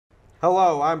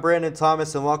Hello, I'm Brandon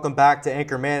Thomas and welcome back to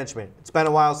Anchor Management. It's been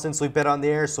a while since we've been on the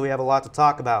air, so we have a lot to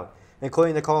talk about,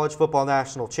 including the College Football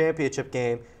National Championship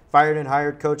game, fired and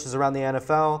hired coaches around the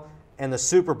NFL, and the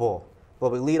Super Bowl.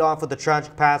 But we lead off with the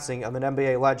tragic passing of an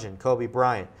NBA legend, Kobe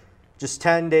Bryant. Just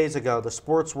 10 days ago, the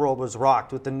sports world was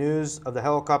rocked with the news of the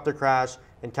helicopter crash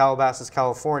in Calabasas,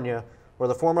 California, where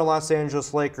the former Los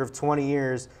Angeles Laker of 20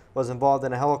 years was involved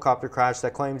in a helicopter crash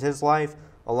that claimed his life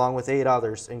along with 8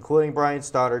 others, including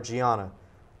Bryant's daughter, Gianna.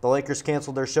 The Lakers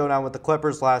canceled their showdown with the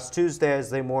Clippers last Tuesday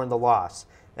as they mourned the loss,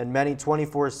 and many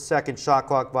 24-second shot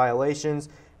clock violations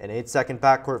and 8-second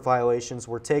backcourt violations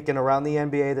were taken around the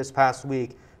NBA this past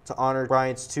week to honor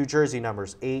Bryant's 2 jersey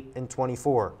numbers, 8 and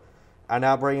 24. I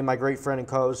now bring in my great friend and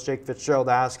co-host, Jake Fitzgerald,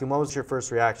 to ask him, what was your first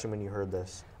reaction when you heard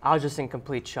this? I was just in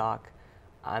complete shock.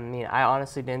 I mean, I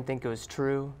honestly didn't think it was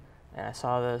true, and I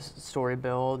saw the story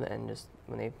build, and just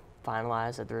when they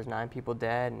finalized that there was 9 people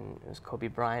dead, and it was Kobe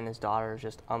Bryant and his daughter. It was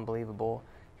just unbelievable.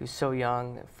 He was so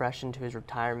young, fresh into his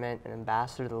retirement, an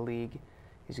ambassador to the league.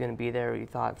 He's going to be there, you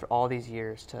thought, for all these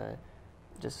years to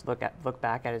just look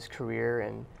back at his career,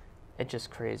 and it's just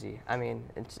crazy. I mean,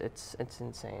 it's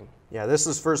insane. Yeah, this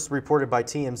was first reported by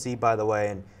TMZ, by the way,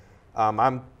 and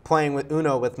I'm playing with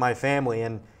Uno with my family,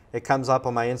 and it comes up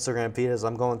on my Instagram feed as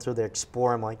I'm going through the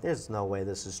Explorer. I'm like, there's no way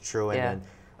this is true. And then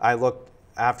I looked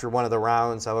after one of the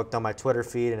rounds, I looked on my Twitter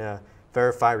feed, and a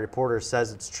verified reporter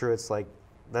says it's true. It's like,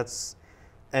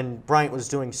 and Bryant was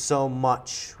doing so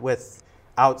much with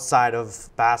outside of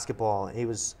basketball. He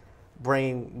was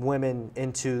bringing women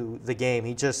into the game.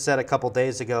 He just said a couple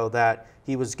days ago that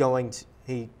he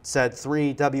said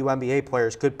 3 WNBA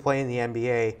players could play in the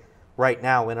NBA right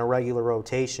now in a regular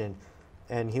rotation,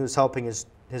 and he was helping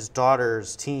his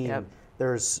daughter's team. Yep.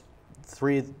 There's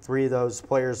three of those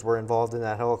players were involved in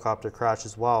that helicopter crash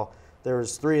as well. There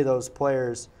was 3 of those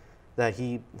players that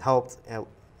he helped,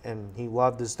 and he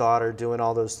loved his daughter, doing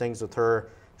all those things with her.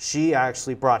 She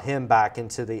actually brought him back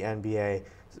into the NBA.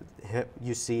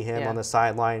 You see him on the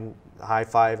sideline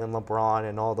high-fiving LeBron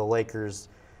and all the Lakers,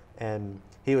 and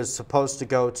he was supposed to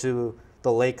go to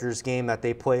the Lakers game that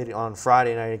they played on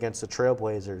Friday night against the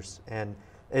Trailblazers, and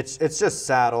it's just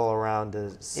sad all around to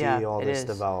see all this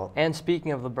develop. And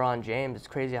speaking of LeBron James, it's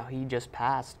crazy how he just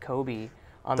passed Kobe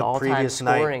on the all-time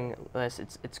scoring list.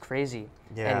 It's crazy.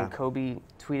 Yeah. And Kobe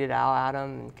tweeted out at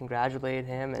him and congratulated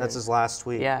him. That's his last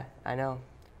tweet. Yeah, I know.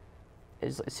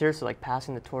 It's seriously like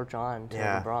passing the torch on to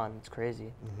LeBron. It's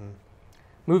crazy.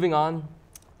 Moving on,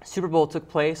 Super Bowl took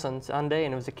place on Sunday,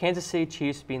 and it was the Kansas City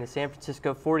Chiefs beating the San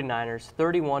Francisco 49ers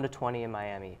 31-20 in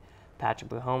Miami.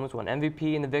 Patrick Mahomes won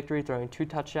MVP in the victory, throwing 2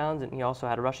 touchdowns, and he also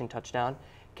had a rushing touchdown.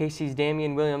 KC's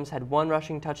Damian Williams had 1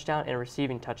 rushing touchdown and a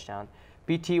receiving touchdown.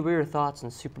 BT, what are your thoughts on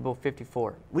Super Bowl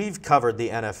 54? We've covered the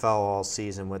NFL all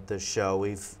season with this show.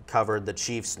 We've covered the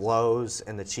Chiefs' lows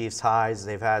and the Chiefs' highs.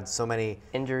 They've had so many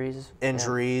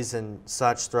injuries and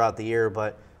such throughout the year,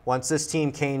 but once this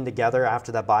team came together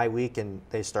after that bye week and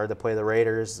they started to play the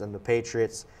Raiders and the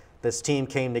Patriots, this team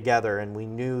came together, and we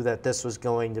knew that this was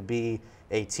going to be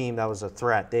a team that was a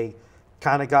threat. They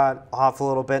kind of got off a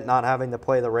little bit not having to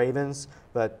play the Ravens,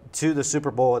 but to the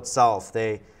Super Bowl itself,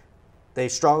 they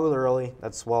struggled early.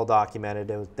 That's well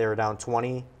documented. They were down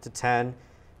 20-10,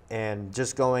 and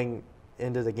just going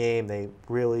into the game, they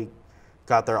really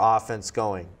got their offense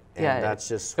going. And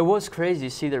it was crazy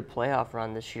to see their playoff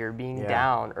run this year, being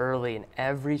down early in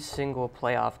every single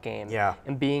playoff game.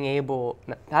 And being able,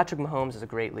 Patrick Mahomes is a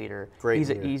great leader. He's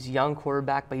a young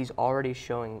quarterback, but he's already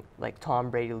showing like Tom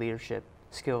Brady leadership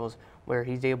skills where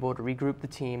he's able to regroup the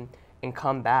team and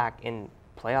come back in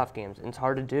playoff games. And it's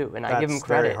hard to do, and I give him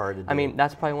credit. Very hard to do. I mean,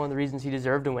 that's probably one of the reasons he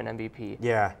deserved to win MVP.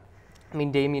 Yeah. I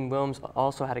mean, Damian Williams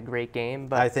also had a great game,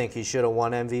 but I think he should have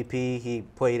won MVP. He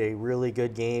played a really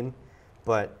good game,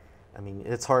 but I mean,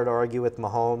 it's hard to argue with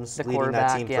Mahomes leading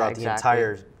that team throughout the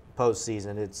entire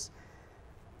postseason. It's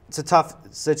a tough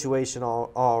situation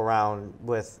all around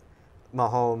with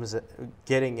Mahomes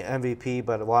getting MVP,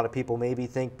 but a lot of people maybe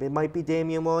think it might be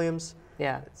Damian Williams.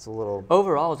 Yeah. It's a little.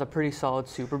 Overall, it was a pretty solid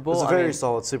Super Bowl. It was a very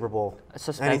solid Super Bowl. A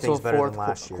suspenseful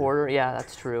fourth quarter. Yeah,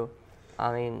 that's true.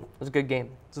 I mean, it was a good game.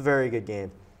 It's a very good game.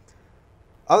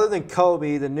 Other than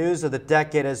Kobe, the news of the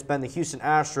decade has been the Houston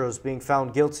Astros being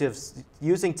found guilty of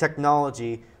using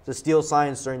technology to steal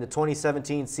signs during the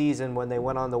 2017 season when they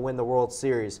went on to win the World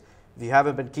Series. If you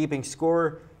haven't been keeping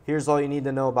score, here's all you need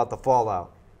to know about the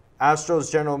fallout.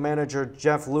 Astros general manager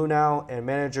Jeff Luhnow and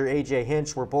manager A.J.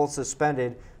 Hinch were both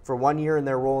suspended for 1 year in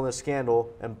their role in the scandal,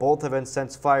 and both have been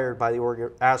since fired by the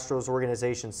Astros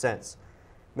organization since.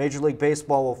 Major League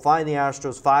Baseball will fine the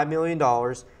Astros $5 million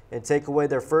and take away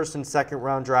their first and second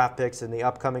round draft picks in the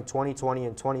upcoming 2020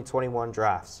 and 2021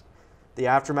 drafts. The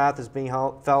aftermath is being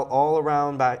felt all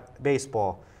around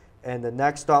baseball, and the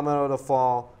next domino to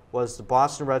fall was the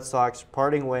Boston Red Sox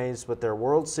parting ways with their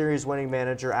World Series winning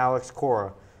manager Alex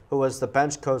Cora, who was the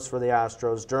bench coach for the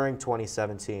Astros during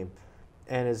 2017,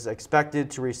 and is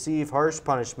expected to receive harsh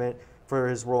punishment for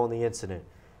his role in the incident.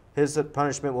 His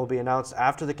punishment will be announced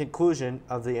after the conclusion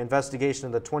of the investigation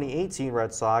of the 2018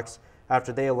 Red Sox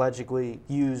after they allegedly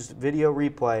used video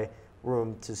replay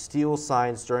room to steal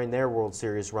signs during their World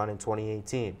Series run in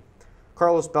 2018.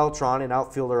 Carlos Beltran, an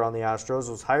outfielder on the Astros,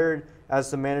 was hired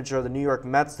as the manager of the New York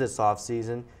Mets this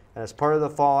offseason, and as part of the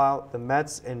fallout, the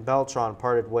Mets and Beltran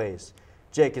parted ways.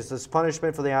 Jake, is this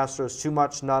punishment for the Astros too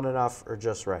much, not enough, or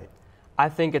just right? I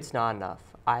think it's not enough.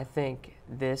 I think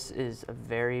this is a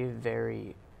very,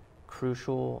 very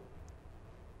crucial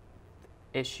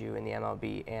issue in the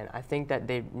MLB, and I think that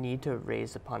they need to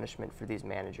raise the punishment for these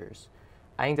managers.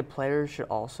 I think the players should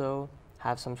also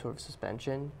have some sort of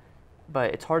suspension,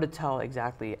 but it's hard to tell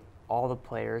exactly all the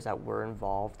players that were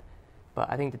involved. But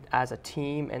I think that as a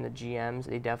team and the GMs,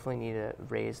 they definitely need to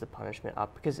raise the punishment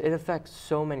up because it affects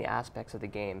so many aspects of the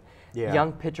game. Yeah.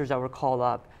 Young pitchers that were called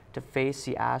up to face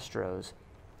the Astros,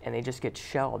 and they just get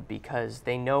shelled because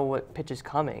they know what pitch is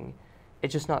coming.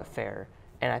 It's just not fair.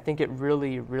 And I think it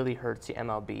really, really hurts the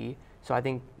MLB. So I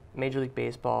think Major League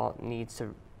Baseball needs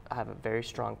to have a very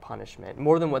strong punishment,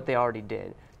 more than what they already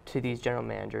did, to these general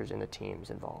managers and the teams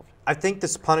involved. I think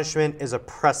this punishment is a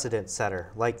precedent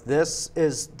setter. Like, this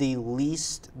is the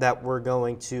least that we're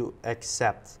going to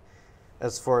accept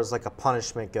as far as like a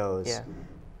punishment goes.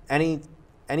 Yeah.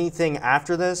 Anything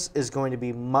after this is going to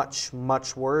be much,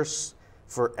 much worse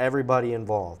for everybody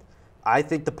involved. I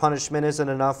think the punishment isn't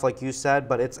enough, like you said,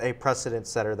 but it's a precedent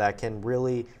setter that can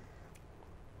really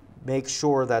make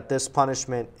sure that this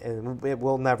punishment, and it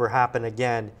will never happen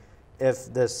again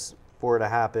if this were to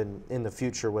happen in the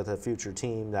future with a future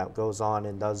team that goes on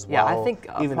and does well. Yeah, I think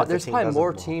even if there's the team probably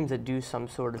more doesn't teams that do some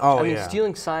sort of. Oh, I mean, yeah.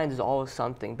 stealing signs is always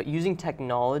something, but using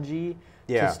technology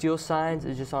Yeah. to steal signs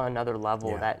is just on another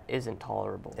level Yeah. that isn't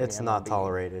tolerable. in It's the not MLB.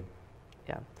 tolerated.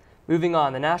 Yeah. Moving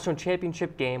on, the national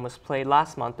championship game was played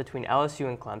last month between LSU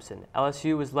and Clemson.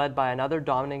 LSU was led by another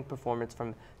dominating performance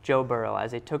from Joe Burrow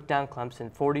as they took down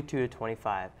Clemson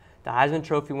 42-25. The Heisman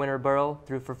Trophy winner Burrow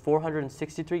threw for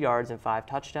 463 yards and 5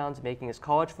 touchdowns, making his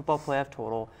college football playoff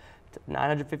total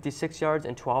 956 yards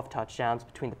and 12 touchdowns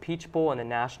between the Peach Bowl and the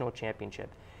national championship.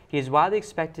 He is widely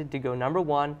expected to go number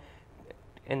 1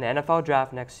 in the NFL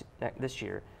draft this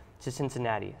year to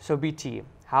Cincinnati. So, BT,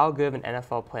 how good of an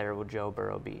NFL player will Joe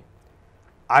Burrow be?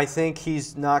 I think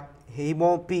he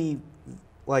won't be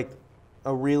like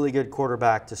a really good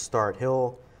quarterback to start.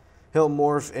 He'll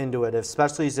morph into it,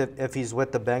 especially if he's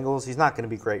with the Bengals. He's not going to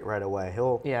be great right away.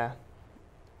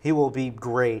 He will be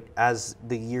great as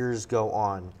the years go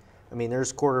on. I mean,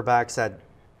 there's quarterbacks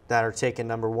that are taken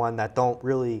number 1 that don't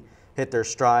really hit their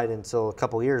stride until a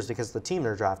couple years because the team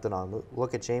they're drafted on.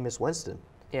 Look at Jameis Winston.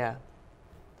 Yeah.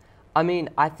 I mean,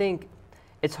 I think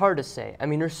it's hard to say. I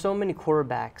mean, there's so many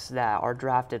quarterbacks that are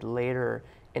drafted later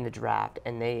in the draft,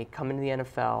 and they come into the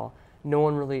NFL. No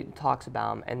one really talks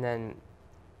about them, and then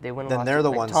they win a lot. Then they're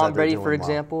the ones that Tom they're Brady, doing for well.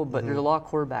 example, but there's a lot of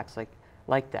quarterbacks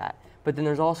like that. But then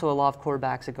there's also a lot of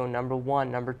quarterbacks that go number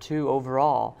 1, number 2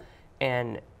 overall,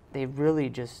 and they really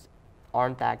just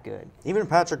aren't that good. Even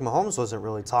Patrick Mahomes wasn't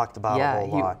really talked about a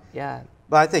whole lot. Yeah.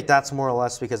 But I think that's more or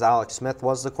less because Alex Smith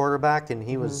was the quarterback and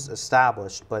he was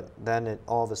established, but then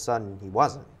all of a sudden he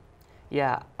wasn't.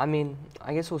 Yeah, I mean,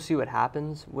 I guess we'll see what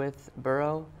happens with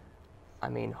Burrow. I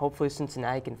mean, hopefully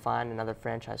Cincinnati can find another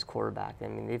franchise quarterback. I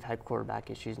mean, they've had quarterback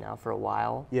issues now for a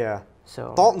while. Yeah.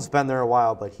 So Dalton's been there a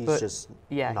while, but he's just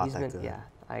not he's that been, good. Yeah,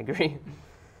 I agree.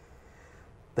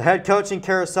 The head coaching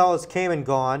carousel has came and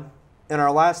gone. In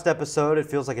our last episode, it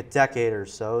feels like a decade or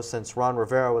so since Ron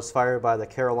Rivera was fired by the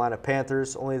Carolina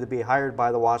Panthers, only to be hired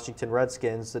by the Washington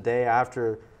Redskins the day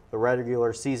after the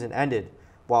regular season ended,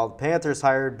 while the Panthers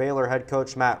hired Baylor head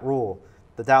coach Matt Rule.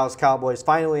 The Dallas Cowboys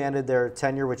finally ended their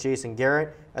tenure with Jason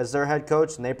Garrett as their head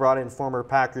coach, and they brought in former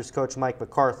Packers coach Mike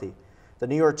McCarthy. The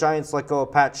New York Giants let go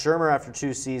of Pat Shurmur after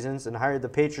 2 seasons and hired the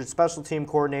Patriots special team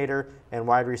coordinator and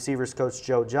wide receivers coach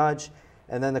Joe Judge.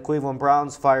 And then the Cleveland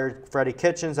Browns fired Freddie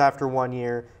Kitchens after 1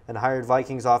 year and hired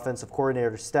Vikings offensive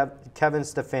coordinator Kevin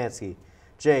Stefanski.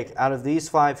 Jake, out of these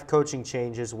 5 coaching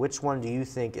changes, which one do you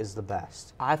think is the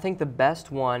best? I think the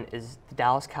best one is the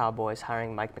Dallas Cowboys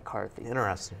hiring Mike McCarthy.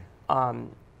 Interesting.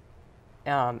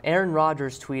 Aaron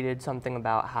Rodgers tweeted something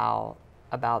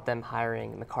about them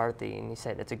hiring McCarthy, and he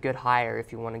said it's a good hire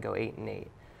if you want to go 8-8.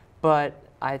 But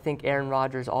I think Aaron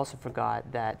Rodgers also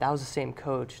forgot that was the same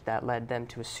coach that led them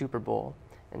to a Super Bowl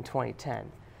in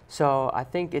 2010. So I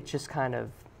think it's just kind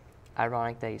of,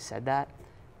 ironic that you said that,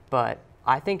 but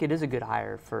I think it is a good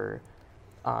hire for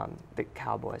the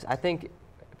Cowboys. I think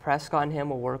Prescott and him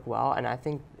will work well, and I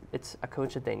think it's a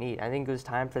coach that they need. I think it was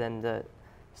time for them to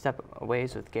step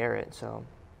ways with Garrett. So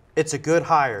it's a good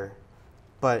hire,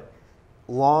 but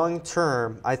long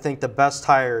term, I think the best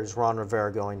hire is Ron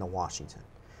Rivera going to Washington.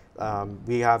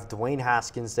 We have Dwayne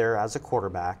Haskins there as a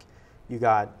quarterback. You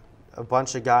got a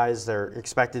bunch of guys that are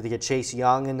expected to get Chase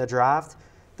Young in the draft.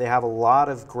 They have a lot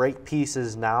of great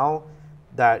pieces now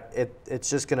that it's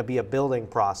just going to be a building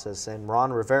process. And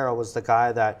Ron Rivera was the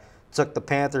guy that took the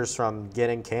Panthers from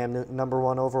getting Cam Newton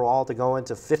 #1 overall to go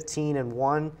into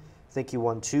 15-1. I think he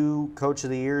won 2 Coach of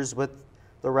the Years with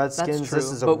the Redskins. that's true.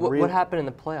 This is but what happened in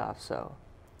the playoffs, though,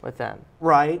 with them?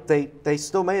 Right. They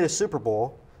still made a Super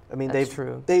Bowl. I mean, That's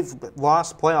true. they've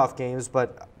lost playoff games,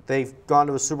 but they've gone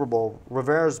to a Super Bowl.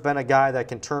 Rivera's been a guy that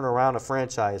can turn around a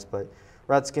franchise, but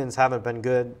Redskins haven't been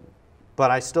good.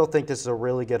 But I still think this is a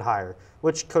really good hire.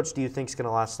 Which coach do you think is going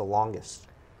to last the longest?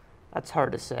 That's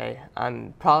hard to say.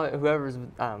 Probably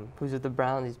who's with the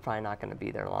Browns, he's probably not going to be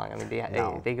there long. I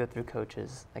mean, they go through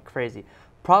coaches like crazy.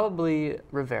 Probably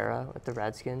Rivera with the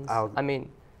Redskins.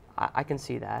 I can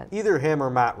see that. Either him or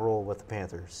Matt Rule with the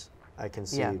Panthers. I can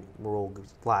see Rule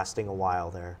lasting a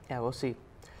while there. Yeah, we'll see.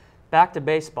 Back to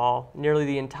baseball. Nearly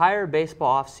the entire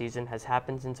baseball offseason has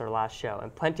happened since our last show,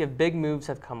 and plenty of big moves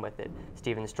have come with it.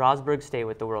 Steven Strasburg stayed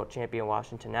with the world champion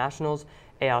Washington Nationals.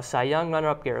 AL Cy Young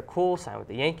runner-up Garrett Cole signed with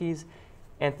the Yankees.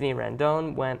 Anthony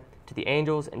Rendon went to the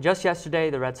Angels. And just yesterday,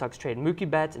 the Red Sox traded Mookie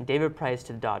Betts and David Price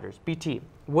to the Dodgers. BT,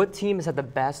 what team has had the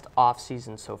best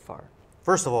offseason so far?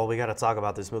 First of all, we got to talk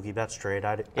about this Mookie Betts trade.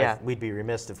 We'd be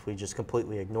remiss if we just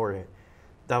completely ignored it.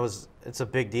 It's a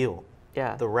big deal.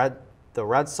 Yeah. The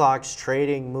Red Sox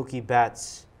trading Mookie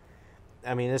Betts,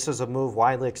 I mean, this was a move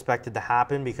widely expected to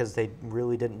happen because they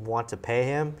really didn't want to pay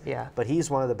him. Yeah. But he's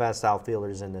one of the best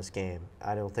outfielders in this game.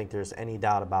 I don't think there's any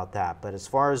doubt about that. But as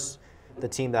far as the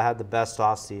team that had the best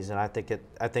offseason,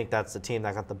 I think that's the team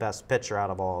that got the best pitcher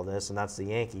out of all of this, and that's the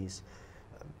Yankees.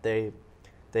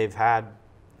 They've had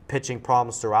pitching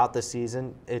problems throughout the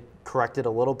season. It corrected a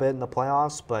little bit in the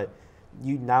playoffs, but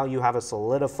now you have a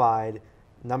solidified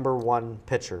 #1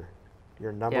 pitcher.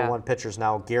 Your number one pitcher is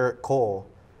now Garrett Cole.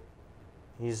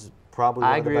 He's probably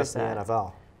one of the best in the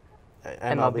NFL.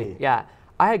 MLB. Yeah,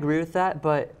 I agree with that,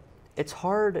 but it's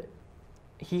hard.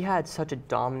 He had such a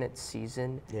dominant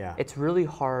season. Yeah. It's really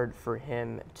hard for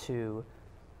him to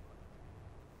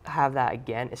have that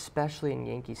again, especially in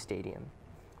Yankee Stadium.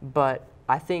 But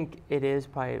I think it is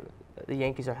probably the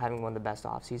Yankees are having one of the best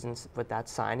off seasons with that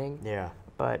signing. Yeah.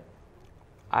 But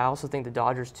I also think the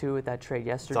Dodgers too with that trade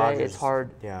yesterday. It's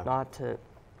hard not to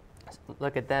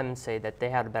look at them and say that they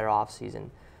had a better off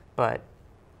season. But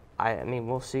I mean,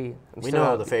 we'll see. We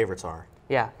know who the favorites are.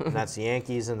 Yeah. And that's the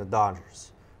Yankees and the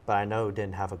Dodgers. But I know who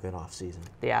didn't have a good off season.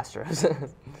 The Astros.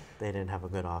 They didn't have a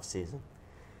good off season.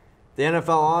 The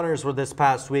NFL honors were this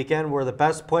past weekend, where the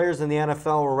best players in the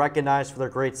NFL were recognized for their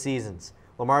great seasons.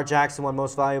 Lamar Jackson won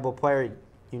Most Valuable Player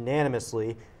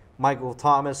unanimously. Michael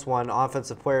Thomas won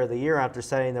Offensive Player of the Year after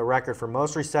setting the record for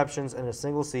most receptions in a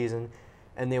single season.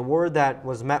 And the award that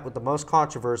was met with the most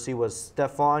controversy was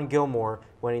Stephon Gilmore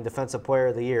winning Defensive Player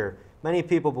of the Year. Many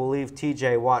people believe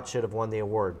T.J. Watt should have won the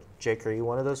award. Jake, are you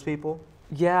one of those people?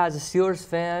 Yeah, as a Steelers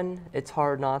fan, it's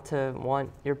hard not to want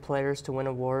your players to win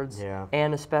awards. Yeah.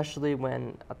 And especially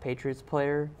when a Patriots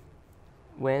player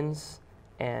wins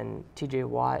and T.J.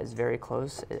 Watt is very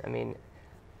close. I mean,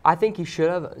 I think he should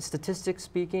have. Statistics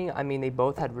speaking, I mean, they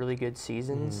both had really good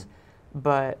seasons.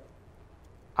 But,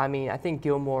 I mean, I think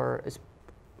Gilmore is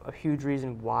a huge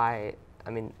reason why. I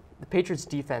mean, the Patriots'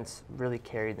 defense really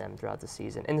carried them throughout the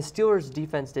season. And the Steelers'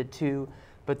 defense did too,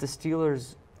 but the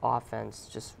Steelers' offense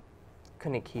just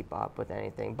couldn't keep up with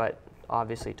anything. But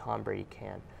obviously Tom Brady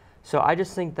can. So I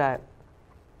just think that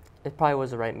it probably was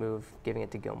the right move giving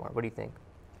it to Gilmore. What do you think?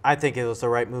 I think it was the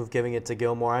right move giving it to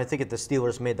Gilmore. I think if the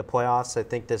Steelers made the playoffs, I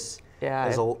think this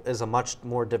is a much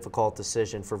more difficult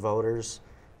decision for voters.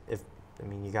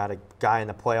 You got a guy in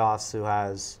the playoffs who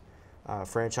has a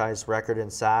franchise record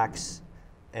in sacks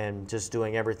and just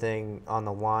doing everything on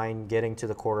the line, getting to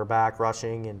the quarterback,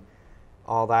 rushing, and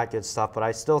all that good stuff. But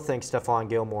I still think Stephon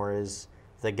Gilmore is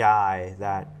the guy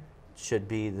that should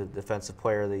be the Defensive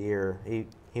Player of the Year.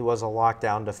 He was a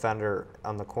lockdown defender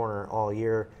on the corner all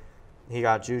year. He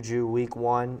got juju week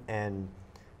 1 and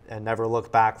never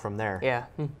looked back from there. Yeah.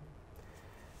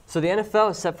 So the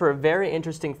NFL is set for a very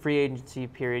interesting free agency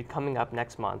period coming up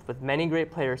next month, with many great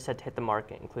players set to hit the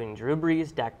market, including Drew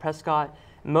Brees, Dak Prescott,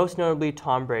 and most notably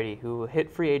Tom Brady, who will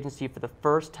hit free agency for the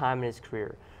first time in his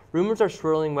career. rumors are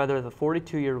swirling whether the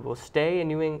 42-year-old will stay a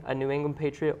New England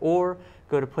Patriot or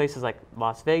go to places like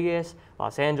Las Vegas,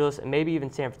 Los Angeles, and maybe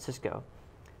even San Francisco.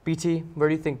 BT, where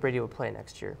do you think Brady will play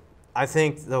next year? I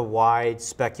think the wide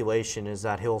speculation is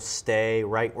that he'll stay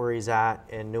right where he's at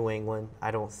in New England.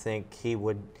 I don't think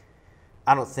he'll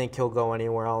go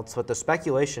anywhere else, but the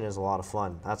speculation is a lot of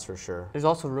fun, that's for sure. There's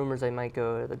also rumors they might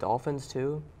go to the Dolphins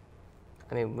too.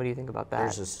 I mean, what do you think about that?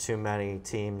 There's just too many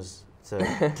teams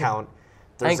to count.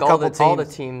 I think all the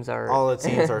teams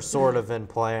are sort of in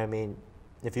play. I mean,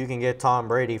 if you can get Tom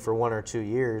Brady for 1 or 2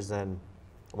 years, then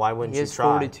why wouldn't you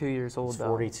try? He is 42 years old, though.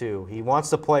 42. He wants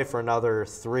to play for another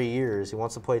 3 years. He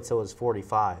wants to play till he's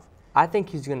 45. I think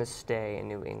he's going to stay in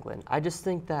New England. I just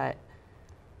think that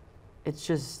it's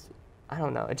just, I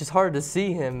don't know, it's just hard to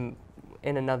see him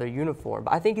in another uniform.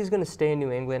 But I think he's going to stay in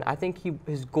New England. I think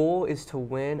his goal is to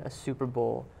win a Super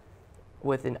Bowl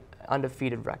with an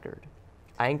undefeated record.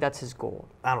 I think that's his goal.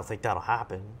 I don't think that'll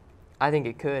happen. I think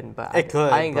it could, but I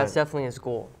think that's definitely his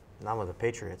goal. Not with the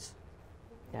Patriots.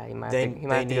 Yeah, he might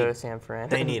have to go to San Fran.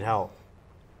 They need help.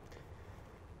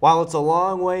 While it's a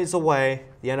long ways away,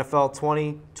 the NFL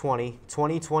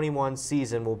 2020-2021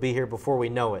 season will be here before we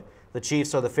know it. The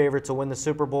Chiefs are the favorite to win the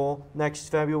Super Bowl next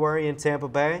February in Tampa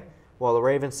Bay, while the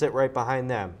Ravens sit right behind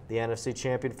them. The NFC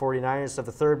champion 49ers have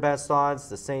the third best odds,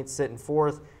 the Saints sit in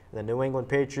fourth, and the New England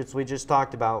Patriots we just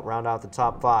talked about round out the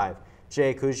top 5.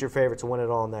 Jake, who's your favorite to win it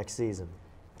all next season?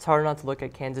 It's hard not to look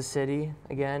at Kansas City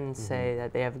again and say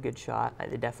that they have a good shot.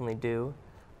 They definitely do.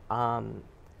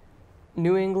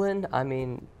 New England, I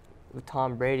mean, with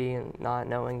Tom Brady and not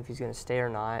knowing if he's going to stay or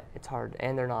not, it's hard.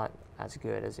 And they're not as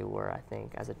good as they were, I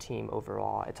think, as a team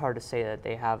overall. It's hard to say that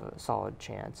they have a solid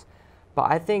chance.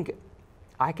 But I think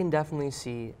I can definitely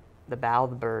see the Battle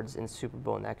of the Birds in Super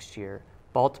Bowl next year.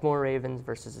 Baltimore Ravens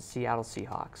versus the Seattle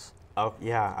Seahawks. Oh,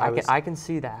 yeah. I can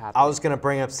see that happening. I was going to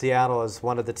bring up Seattle as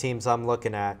one of the teams I'm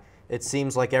looking at. It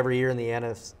seems like every year in the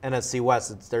NFC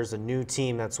West, there's a new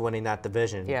team that's winning that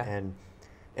division. Yeah. And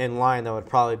in line, that would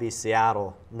probably be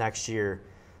Seattle next year.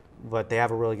 But they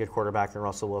have a really good quarterback in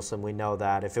Russell Wilson. We know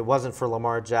that. If it wasn't for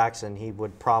Lamar Jackson, he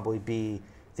would probably be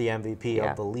the MVP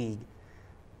of the league.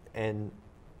 And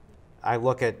I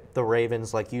look at the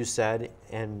Ravens, like you said,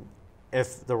 and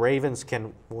if the Ravens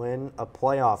can win a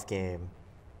playoff game,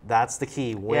 that's the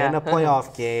key. Win a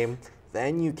playoff game,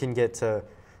 then you can get to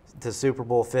Super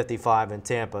Bowl 55 in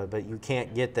Tampa. But you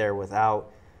can't get there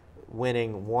without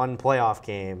winning one playoff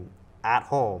game at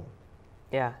home.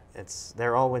 Yeah.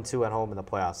 They're 0-2 at home in the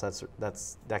playoffs.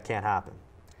 That can't happen.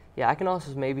 Yeah, I can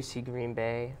also maybe see Green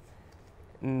Bay,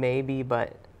 maybe,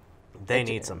 but they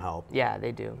need some help. Yeah,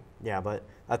 they do. Yeah, but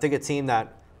I think a team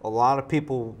that a lot of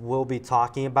people will be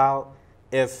talking about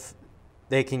if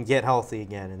they can get healthy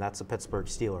again, and that's the Pittsburgh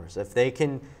Steelers. If they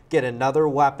can get another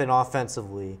weapon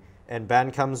offensively and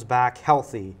Ben comes back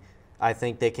healthy, I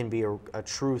think they can be a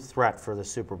true threat for the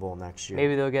Super Bowl next year.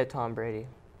 Maybe they'll get Tom Brady.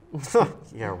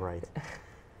 Yeah, right.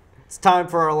 It's time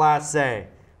for our last say.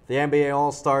 The NBA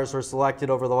All-Stars were selected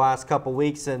over the last couple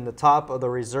weeks, and the top of the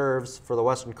reserves for the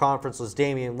Western Conference was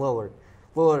Damian Lillard.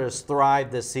 Lillard has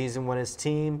thrived this season when his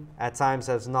team at times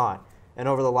has not. And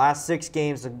over the last 6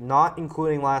 games, not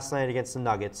including last night against the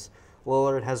Nuggets,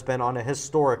 Lillard has been on a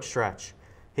historic stretch.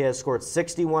 He has scored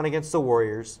 61 against the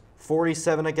Warriors,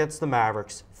 47 against the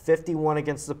Mavericks, 51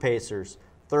 against the Pacers,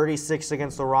 36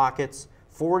 against the Rockets,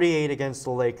 48 against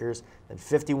the Lakers, and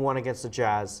 51 against the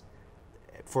Jazz,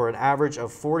 for an average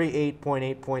of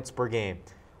 48.8 points per game.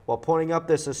 While putting up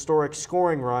this historic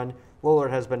scoring run,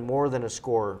 Lillard has been more than a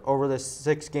scorer. Over this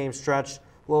 6-game stretch,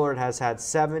 Lillard has had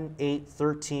 7, 8,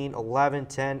 13, 11,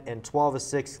 10, and 12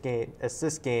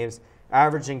 assist games,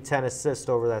 averaging 10 assists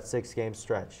over that 6-game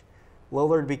stretch.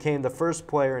 Lillard became the first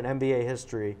player in NBA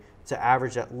history to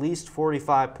average at least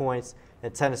 45 points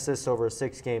and 10 assists over a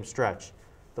 6-game stretch.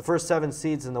 The first 7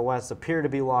 seeds in the West appear to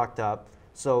be locked up,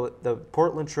 so the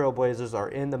Portland Trail Blazers are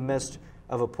in the midst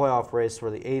of a playoff race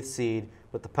for the 8th seed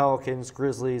with the Pelicans,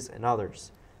 Grizzlies, and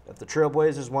others. If the Trail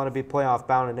Blazers want to be playoff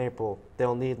bound in April,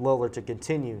 they'll need Lillard to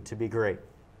continue to be great.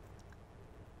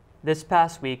 This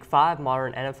past week, 5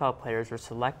 modern NFL players were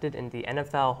selected into the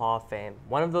NFL Hall of Fame.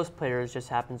 One of those players just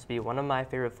happens to be one of my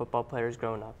favorite football players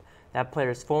growing up. That player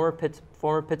is former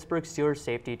Pittsburgh Steelers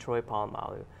safety Troy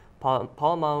Polamalu.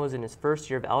 Polamalu was in his first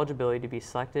year of eligibility to be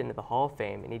selected into the Hall of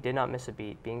Fame, and he did not miss a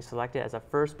beat, being selected as a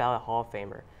first-ballot Hall of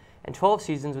Famer. In 12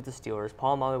 seasons with the Steelers,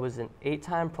 Polamalu was an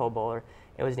 8-time Pro Bowler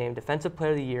and was named Defensive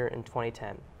Player of the Year in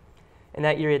 2010. In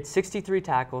that year, he had 63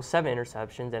 tackles, 7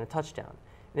 interceptions, and a touchdown.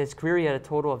 In his career, he had a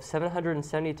total of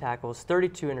 770 tackles,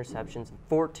 32 interceptions, and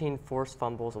 14 forced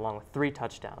fumbles, along with 3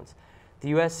 touchdowns.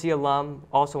 The USC alum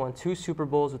also won 2 Super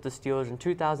Bowls with the Steelers in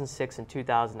 2006 and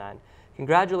 2009.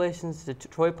 Congratulations to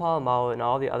Troy Polamalu and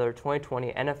all the other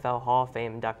 2020 NFL Hall of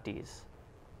Fame inductees.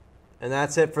 And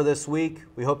that's it for this week.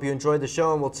 We hope you enjoyed the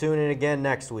show, and we'll tune in again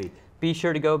next week. Be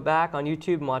sure to go back on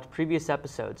YouTube and watch previous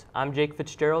episodes. I'm Jake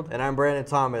Fitzgerald. And I'm Brandon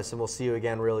Thomas, and we'll see you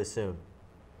again really soon.